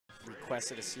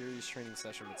requested a serious training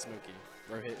session with Smokey.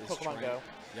 Rohit is Pokemon trying. Go.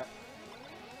 Yep.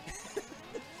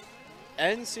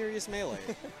 And serious melee.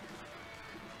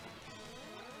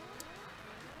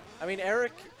 I mean,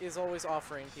 Eric is always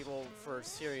offering people for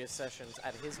serious sessions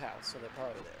at his house, so they're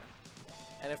probably there.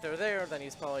 And if they're there, then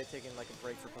he's probably taking like a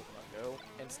break for Pokemon Go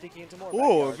and sneaking into more Ooh,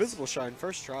 backyards. Invisible Shine,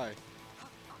 first try.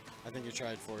 I think you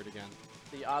tried for it again.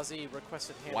 The Ozzy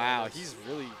requested hand. Wow, orders. he's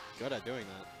really good at doing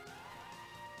that.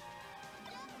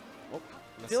 Oh,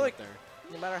 I feel like there.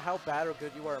 no matter how bad or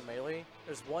good you are at Melee,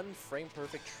 there's one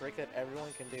frame-perfect trick that everyone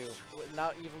can do.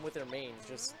 Not even with their mains,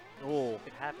 just Oh,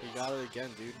 it happens. you got it again,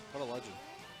 dude. What a legend.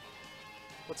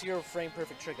 What's your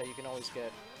frame-perfect trick that you can always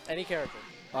get? Any character.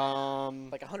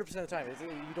 Like 100% of the time. You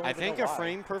don't I even think know a why.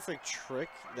 frame perfect trick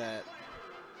that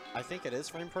I think it is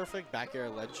frame perfect. Back air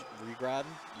ledge regrab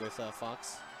with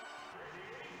Fox.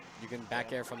 You can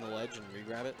back air from the ledge and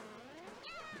regrab it.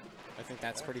 I think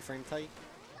that's pretty frame tight.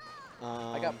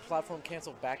 I got platform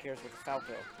canceled back airs with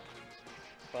Falco,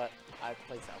 but I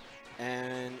play Falco.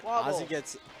 And Wobble. Ozzy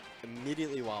gets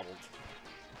immediately wobbled.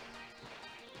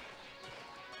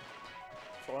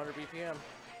 400 BPM.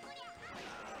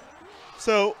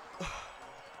 So,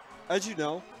 as you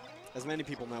know, as many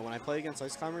people know, when I play against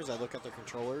Ice Climbers, I look at their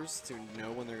controllers to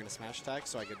know when they're going to smash attack,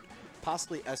 so I could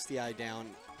possibly SDI down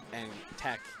and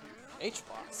tech.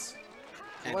 H-box.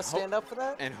 You And want to stand up for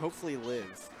that? And hopefully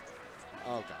live.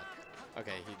 Oh, God.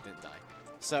 Okay, he didn't die.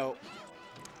 So,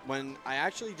 when I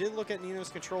actually did look at Nino's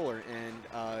controller, and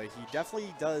he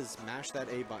definitely does mash that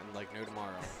A button like no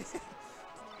tomorrow.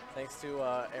 Thanks to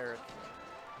Eric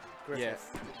Griffith.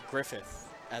 Yeah, Griffith,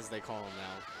 as they call him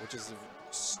now, which is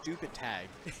a stupid tag.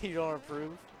 You don't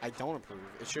approve? I don't approve.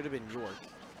 It should have been York.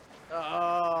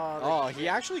 Oh, He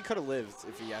actually could have lived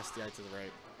if he SDI to the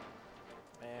right.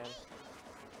 man.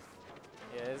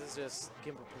 Yeah, this is just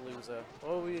Gimpapalooza.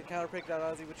 What would we counterpick that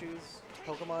Ozzy would choose?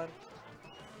 Pokemon?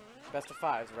 Best of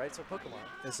fives, right? So Pokemon.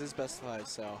 This is best of 5,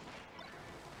 so.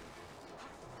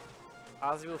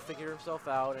 Ozzy will figure himself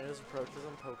out in his approaches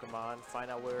on Pokemon,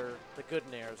 find out where the good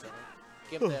nairs are.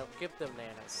 Give them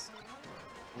nanas.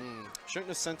 Shouldn't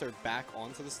have sent her back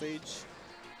onto the stage.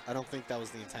 I don't think that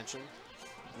was the intention.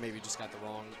 Maybe just got the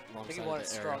wrong I think side he wanted of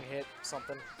the strong arrow. hit,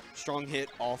 something. Strong hit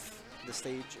off the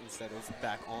stage instead of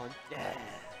back on. Yeah.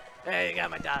 Hey, you got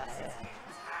my dot.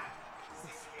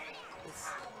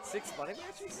 6 money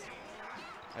matches?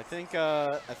 I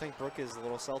think Brooke is a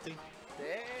little salty.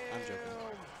 Damn. I'm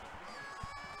joking.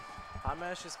 Hot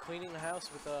Mash is cleaning the house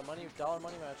with dollar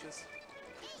money matches.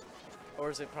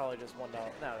 Or is it probably just $1?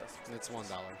 No, It's $1.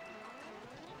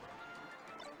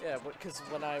 yeah, because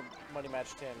when I money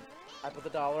matched him, I put the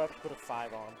dollar up, he put a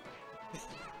 5 on.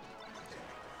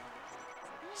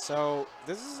 So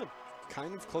this is a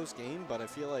kind of close game, but I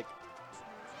feel like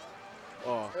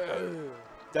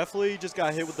definitely just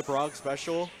got hit with the Brog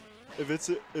special. If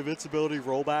its ability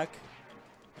rollback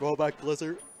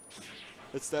Blizzard.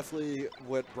 It's definitely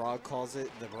what Brog calls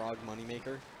it, the Brog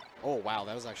Moneymaker. Oh wow,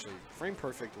 that was actually frame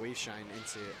perfect wave shine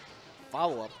into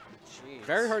follow up. Jeez.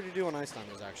 Very hard to do on Ice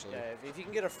Climbers actually. Yeah, if he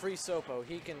can get a free Sopo,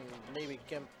 he can maybe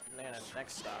Gimp Nana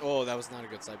next stop. Oh, that was not a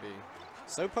good side B.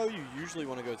 Sopo, you usually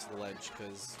want to go to the ledge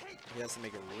because he has to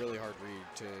make a really hard read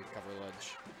to cover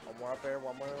ledge. One more up there,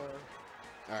 one more.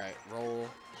 Alright, roll.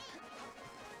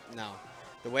 No.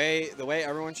 The way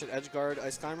everyone should edge guard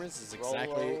Ice Climbers is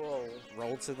exactly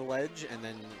roll to the ledge, and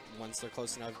then once they're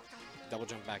close enough, double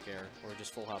jump back air, or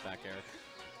just full hop back air.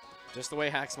 Just the way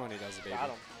Hacks Money does it, baby.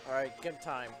 Got him. Alright, Gimp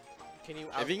time. Can you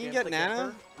If he can out-Gimp get the Nana,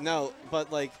 Gimper? no, but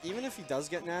like, even if he does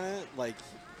get Nana, like,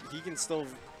 he can still...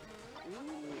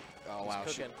 Oh, wow.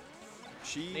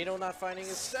 She Nino not finding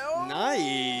his stone.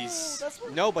 Nice. That's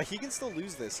what No, but he can still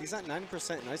lose this. He's at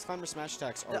 90%, and Ice Climber smash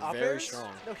attacks the are up very airs?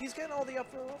 strong. No, he's getting all the up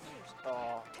airs.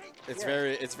 Oh. It's Yeah.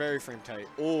 it's very frame tight.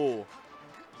 Oh,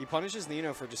 he punishes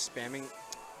Nino for just spamming.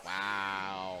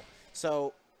 Wow.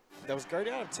 So that was guard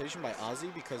adaptation by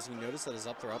Ozzy because he noticed that his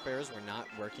up throw up airs were not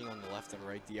working on the left and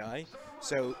right DI.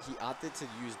 So he opted to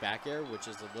use back air, which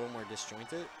is a little more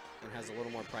disjointed and has a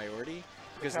little more priority.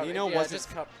 Because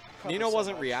Nino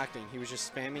wasn't reacting. He was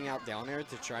just spamming out down air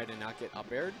to try to not get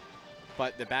up aired.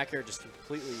 But the back air just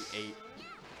completely ate.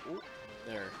 Ooh,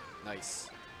 there. Nice.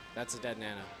 That's a dead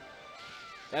Nana.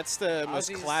 That's the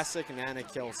most classic Nana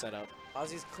kill setup.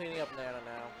 Ozzy's cleaning up Nana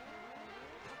now.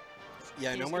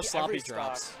 Yeah, no more sloppy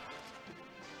drops.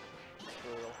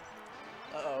 Brutal.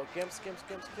 Uh-oh. Gimps.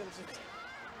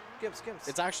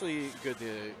 It's actually good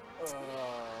to...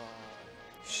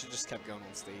 She just kept going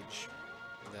on stage.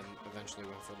 And then eventually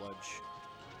went for ledge.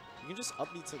 You can just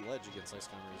up B to the ledge against Ice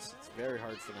Climbers. It's very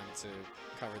hard for them to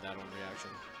cover that on reaction.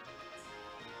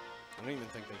 I don't even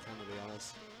think they can, to be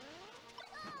honest.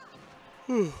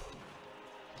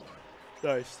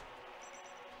 Nice.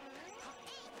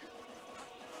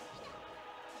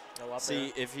 No up See,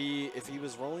 air. if he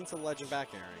was rolling to the ledge and back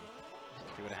airing,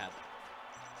 he would have had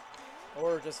it.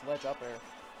 Or just ledge up air.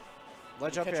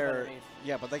 Ledge You up catch him air, underneath.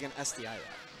 yeah, but they can SDI that.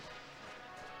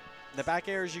 The back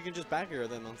airs, you can just back air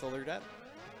them until they're dead.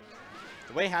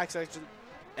 The way Hacks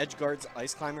edge guards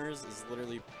ice climbers is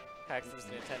literally, Hacks versus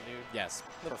the Nintendo. yes,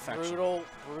 The perfection.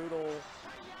 brutal.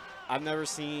 I've never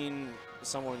seen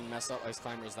someone mess up ice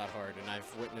climbers that hard, and I've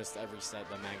witnessed every set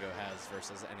that Mango has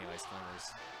versus any ice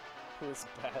climbers. Who is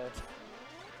bad.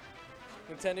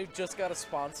 Nintendo just got a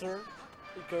sponsor.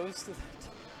 It goes to the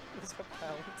it's a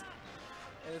pound.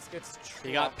 And it gets trucked.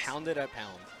 He got pounded at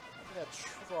pound. He got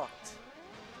trucked.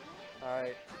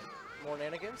 Alright. More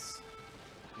nanigans?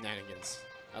 Nanigans.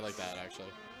 I like that, actually.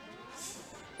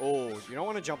 Oh, you don't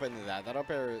want to jump into that. That up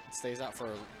air stays out for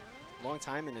a long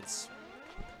time, and it's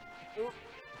Ooh.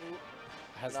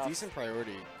 has Enough. decent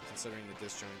priority considering the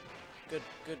disjoint. Good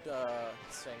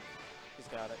sync. He's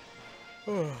got it.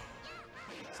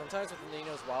 Sometimes with the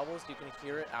Nino's wobbles, you can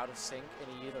hear it out of sync, and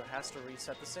he either has to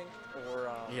reset the sync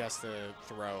or He has to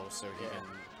throw so he Yeah.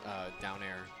 can down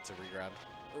air to regrab.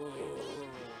 Ooh.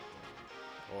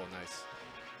 Oh, nice.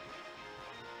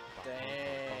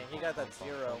 Dang, he got that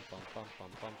zero.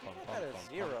 He got a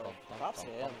zero. Props to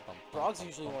him. Frog's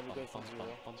usually the one who goes from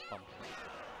zero.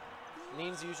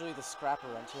 Neen's usually the scrapper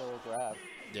until he'll grab.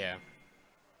 Yeah.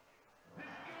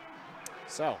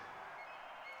 So,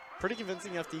 pretty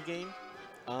convincing FD game.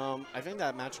 I think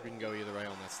that matchup can go either way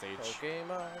on that stage.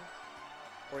 Pokemon.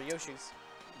 Or Yoshi's.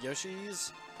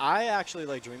 Yoshi's. I actually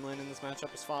like Dreamland in this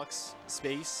matchup as Fox.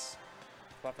 Space.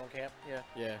 Platform camp, yeah.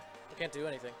 Yeah. He can't do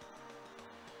anything.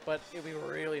 But it'd be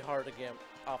really hard to get him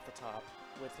off the top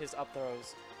with his up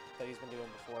throws that he's been doing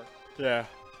before. Yeah.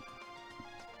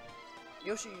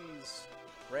 Yoshi's.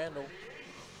 Randall.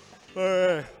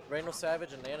 Randall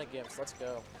Savage and Nana Gimps. Let's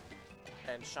go.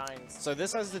 And Shines. So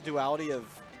this has the duality of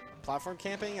platform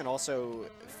camping and also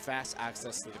fast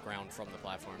access to the ground from the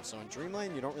platform. So in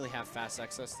Dreamland, you don't really have fast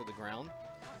access to the ground.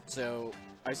 So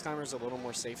Ice Climber's a little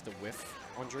more safe to whiff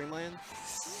on Dreamland.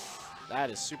 That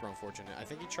is super unfortunate. I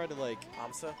think he tried to like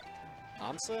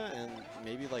Amsa and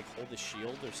maybe like hold the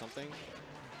shield or something.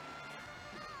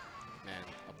 Man,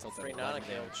 up tilt that Free 11 Nana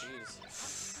kill. damage.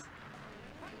 Jeez.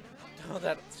 Oh,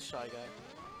 that shy guy.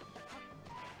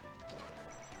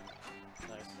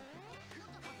 Nice.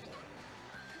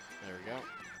 There we go.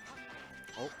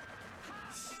 Oh.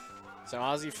 So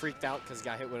Ozzy freaked out because he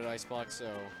got hit with an ice block, so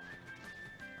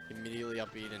he immediately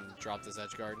upbeat and dropped his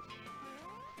edge guard.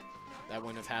 That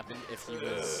wouldn't have happened if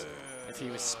he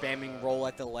was spamming roll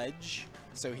at the ledge,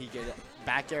 so he could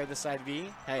back air the side V.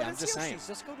 Hey, But I'm it's just saying. Yoshi's.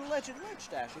 Just go to ledge and ledge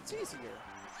dash. It's easier.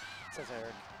 Says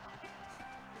Eric.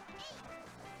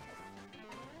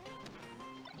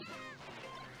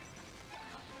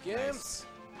 Gimps.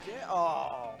 Yeah.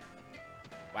 Oh.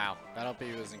 Wow, that up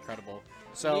B was incredible.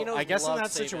 So Nino's I guess in love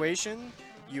that saving. situation,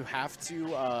 you have to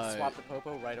Swap the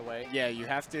Popo right away. yeah, you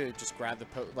have to just grab the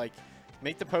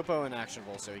make the Popo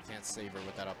inactionable so he can't save her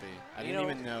with that up B. I didn't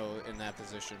even know in that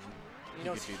position he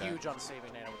Nino's could do huge that. on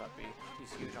saving Nana with up B.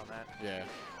 He's huge on that. Yeah.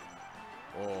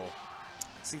 Oh.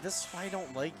 See, this is why I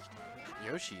don't like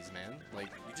Yoshi's, man. Like,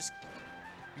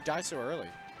 you die so early.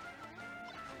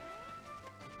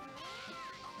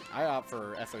 I opt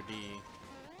for FOD in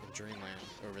Dreamland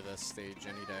over this stage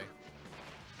any day.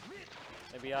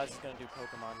 Maybe Oz is going to do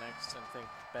Pokemon next and think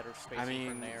better spacing I mean,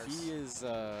 for Nairs. he is,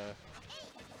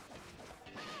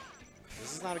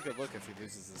 this is not a good look if he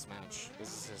loses this match. This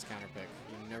is his counter pick.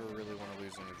 You never really want to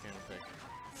lose on your counter pick.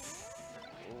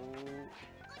 Oh.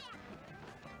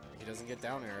 He doesn't get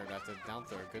down air after the down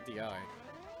throw. Good DI.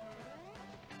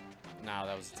 Nah,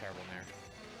 that was a terrible nair.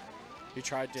 He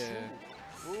tried to...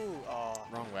 Ooh, oh.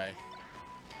 Wrong way.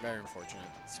 Very unfortunate.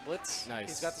 Splits. Nice.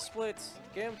 He's got the splits.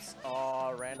 Gimps.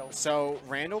 Oh, Randall. So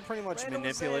Randall pretty much Randall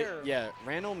was manipulated. there. Yeah,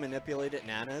 Randall manipulated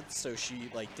Nana, so she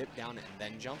like dipped down and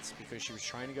then jumped because she was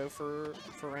trying to go for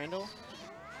Randall.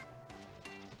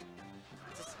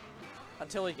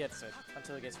 Until he gets it.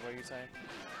 Until he gets what you're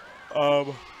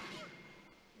saying.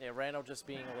 Yeah, Randall just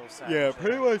being a little savage. Yeah, there.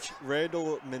 pretty much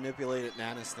Randall manipulated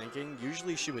Nana's thinking.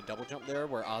 Usually she would double jump there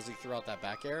where Ozzy threw out that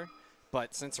back air.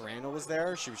 But since Randall was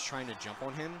there, she was trying to jump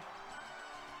on him.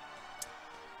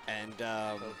 And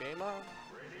Pokemon.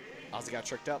 Ozzy got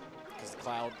tricked up because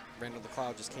Randall the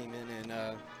Cloud just came in and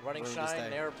Running ruined his Shine, day.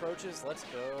 Nair approaches. Let's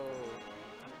go.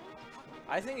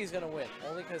 I think he's going to win.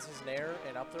 Only because his Nair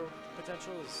and up throw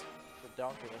potential is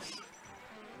ridiculous.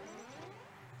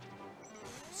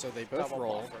 So they both Double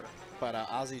roll, buffer. but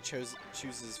Ozzy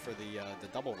chooses for the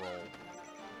double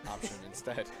roll option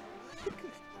instead.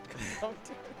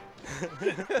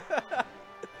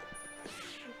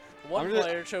 One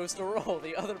player chose to roll,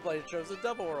 the other player chose a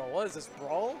double roll. What is this,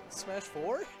 Brawl? Smash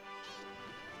 4?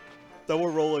 Double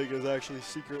rolling is actually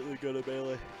secretly good at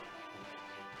Melee.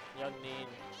 Young Neen.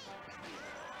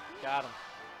 Got him.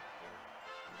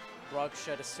 Rug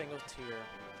shed a single tear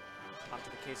onto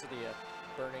the quesadilla,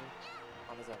 burning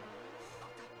on his own.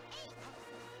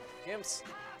 Gimps,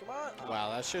 come on! Wow,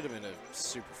 that should have been a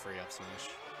super free up smash.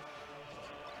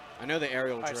 I know the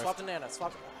aerial drift. Swap to Nana,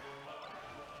 swap to...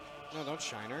 No, don't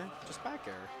shine her. Just back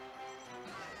air.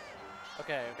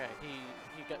 Okay,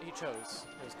 he chose.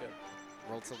 It was good.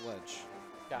 Roll to the ledge.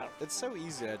 Got him. It's so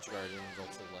easy to edge guard and roll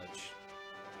to the ledge.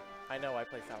 I know, I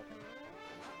play Falcon.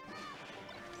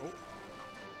 Oh.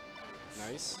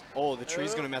 Nice. Oh, the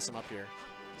tree's gonna mess him up here.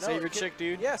 No, Save your chick,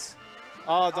 dude. Yes.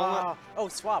 Oh, don't let... Oh,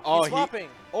 swap. Oh, he's swapping.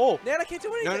 Oh. Nana can't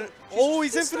do anything. No. Oh,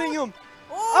 he's infinitting him.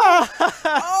 Oh.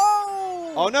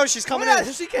 Oh. Oh, no, she's coming in.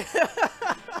 She came.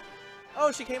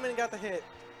 Oh, she came in and got the hit.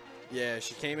 Yeah,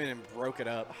 she came in and broke it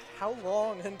up. How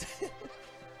long?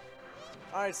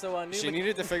 All right, so she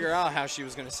needed to figure out how she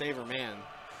was going to save her man.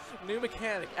 New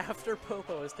mechanic. After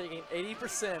Popo is taking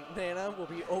 80%, Nana will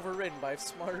be overridden by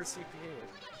smarter CPU.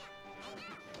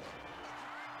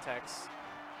 Tex.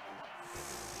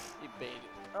 He baited.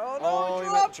 Oh, no, he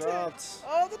dropped it.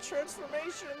 Oh, the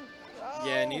transformation. Oh,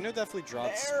 yeah, Nino definitely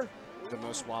drops the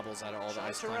most wobbles out of all the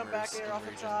ice climbers back air in off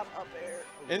region. The top, up air.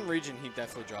 In region, he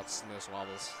definitely drops the most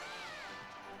wobbles.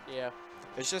 Yeah.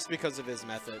 It's just because of his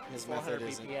method. His method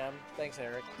isn't. BPM. Thanks,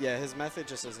 Eric. Yeah, his method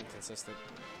just isn't consistent.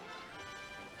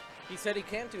 He said he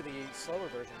can't do the slower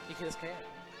version. He just can't.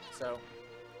 So.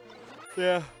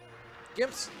 Yeah.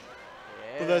 Gimps.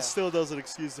 Yeah. But that still doesn't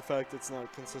excuse the fact it's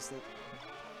not consistent.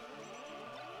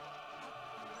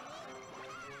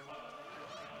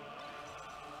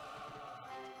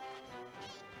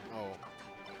 Oh.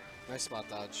 Nice spot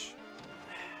dodge.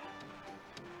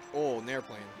 Oh, Nair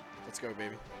plane. Let's go,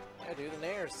 baby. Yeah, dude, the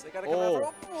Nairs. They gotta come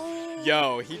out for... Oh.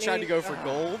 Yo, he tried to go for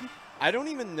gold. I don't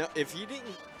even know if he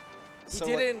didn't. He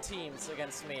did it in teams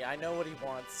against me. I know what he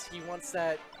wants. He wants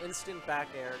that instant back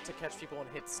air to catch people and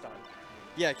hit stun.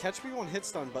 Yeah, catch people and hit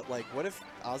stun, but like, what if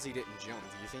Ozzy didn't jump?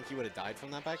 Do you think he would have died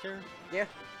from that back air? Yeah,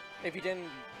 if he didn't.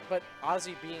 But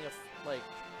Ozzy being like,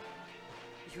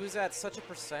 he was at such a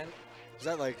percent. Was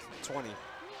that like 20?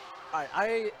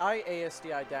 I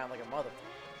ASDI down like a mother.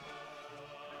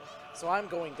 So I'm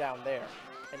going down there,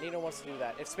 and Nino wants to do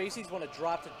that. If Spaceys want to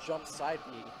drop to jump side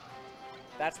B,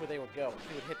 that's where they would go.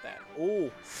 He would hit that. Oh,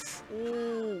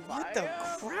 oh, what the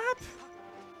crap?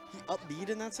 He upbeat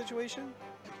in that situation?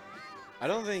 I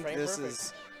don't think this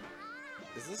is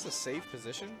this a safe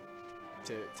position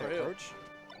to approach?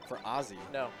 For Ozzy?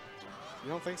 No. You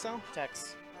don't think so?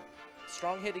 Tex.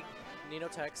 Strong hitting Nino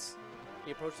Tex.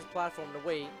 He approaches platform to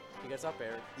wait. He gets up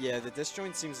air. Yeah, the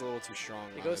disjoint seems a little too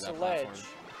strong. He goes to ledge.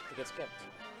 He gets skipped.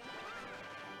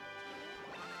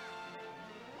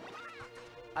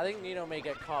 I think Nino may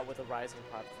get caught with a rising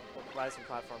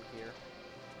platform here.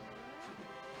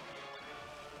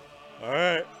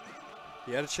 Alright.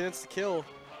 He had a chance to kill.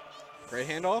 Great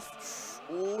handoff.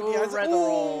 Ooh, he has read the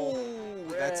roll.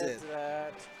 That's it.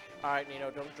 Alright,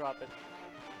 Nino, don't drop it.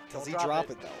 Does he drop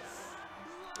it though?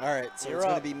 Alright, so it's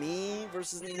going to be me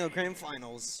versus Nino Grand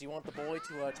Finals. Do you want the boy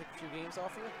to take a few games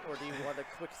off you? Or do you want a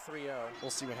quick 3-0?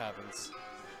 We'll see what happens.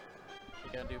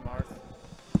 You gonna do Marth?